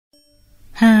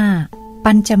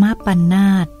ปัญจมปันน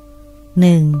าต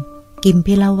 1. กิม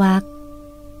พิลวรรค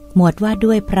หมวดว่า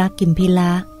ด้วยพระกิมพิล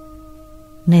ะ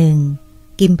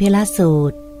 1. กิมพิละสู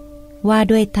ตรว่า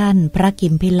ด้วยท่านพระกิ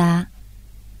มพิละ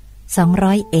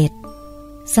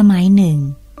201สมัยหนึ่ง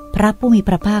พระผู้มีพ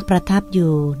ระภาคประทับอ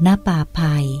ยู่ณป่าไ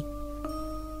ผ่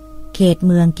เขตเ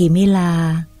มืองกิมิลา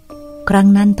ครั้ง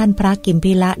นั้นท่านพระกิม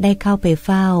พิละได้เข้าไปเ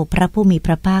ฝ้าพระผู้มีพ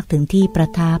ระภาคถึงที่ประ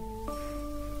ทับ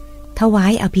ถวา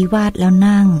ยอภิวาทแล้ว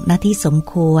นั่งณที่สม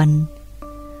ควร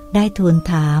ได้ทูล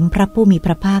ถามพระผู้มีพ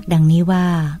ระภาคดังนี้ว่า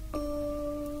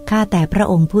ข้าแต่พระ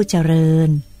องค์ผู้เจริญ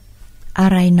อะ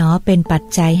ไรหนอเป็นปัจ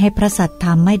จัยให้พระสัทธร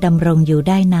รมไม่ดำรงอยู่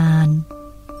ได้นาน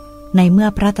ในเมื่อ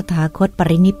พระตถาคตป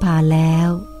รินิพพานแล้ว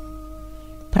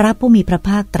พระผู้มีพระภ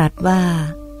าคตรัสว่า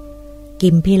กิ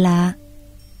มพิละ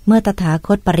เมื่อตถาค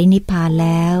ตปรินิพพานแ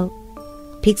ล้ว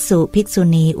ภิกษุภิกษุ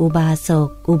ณีอุบาสก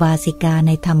อุบาสิกาใ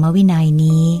นธรรมวินัย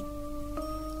นี้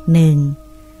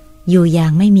 1. อยู่อย่า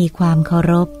งไม่มีความเคา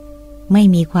รพไม่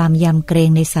มีความยำเกรง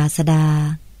ในศาสดา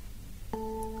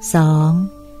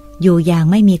 2. อยู่อย่าง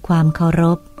ไม่มีความเคาร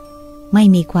พไม่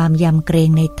มีความยำเกรง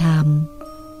ในธรรม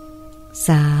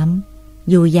 3.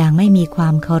 อยู่อย่างไม่มีควา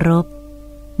มเคารพ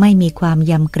ไม่มีความ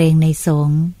ยำเกรงในสง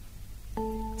ฆ์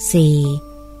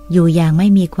 4. อยู่อย่างไม่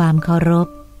มีความเคารพ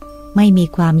ไม่มี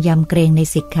ความยำเกรงใน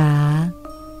สิกขา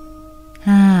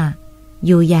 5. อ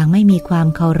ยู่อย่างไม่มีความ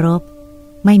เคารพ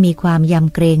ไม่มีความย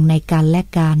ำเกรงในกันและ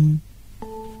กัน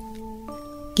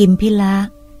กิมพิละ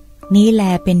นี้แล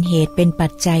เป็นเหตุเป็นปั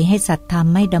จจัยให้สัตธรรม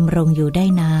ไม่ดำรงอยู่ได้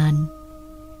นาน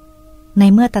ใน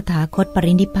เมื่อตถาคตป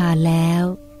รินิพพานแล้ว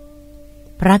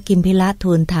พระกิมพิละ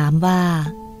ทูลถามว่า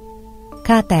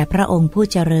ข้าแต่พระองค์ผู้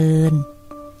เจริญ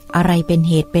อะไรเป็น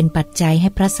เหตุเป็นปัจจัยให้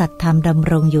พระสัทธรรมด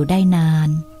ำรงอยู่ได้นาน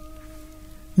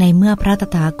ในเมื่อพระต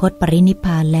ถาคตปรินิพพ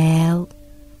านแล้ว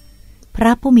พร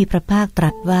ะผู้มีพระภาคต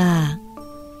รัสว่า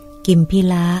กิมพิ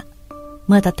ละเ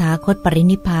มื่อตถาคตปริ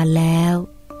นิพพานแล้ว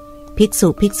ภิกษุ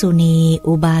ภิกษุณี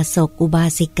อุบาสกอุบา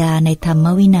สิกาในธรรม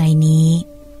วินัยนี้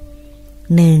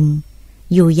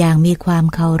 1. อยู่อย่างมีความ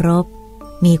เคารพ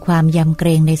มีความยำเกร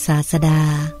งในศาสดา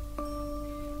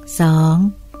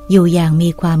 2. อยู่อย่างมี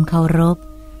ความเคารพ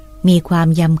มีความ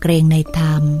ยำเกรงในธร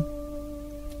รม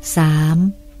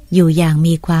 3. อยู่อย่าง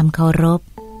มีความเคารพ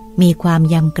มีความ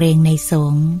ยำเกรงในส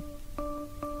งฆ์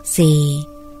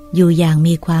 4. อยู่อย่าง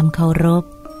มีความเคารพ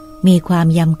มีความ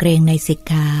ยำเกรงในสิก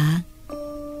ขา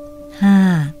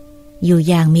 5. อยู่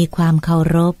อย่างมีความเคา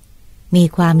รพมี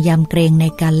ความยำเกรงใน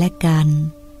กันและกัน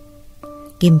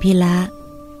กิมพิละ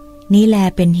นี้แล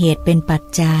เป็นเหตุเป็นปัจ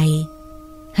จัย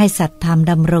ให้สัตธรรม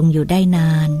ดำรงอยู่ได้น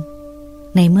าน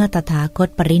ในเมื่อตถาคต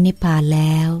ปรินิพพานแ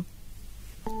ล้ว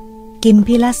กิม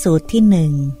พิละสูตรที่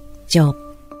 1 จบ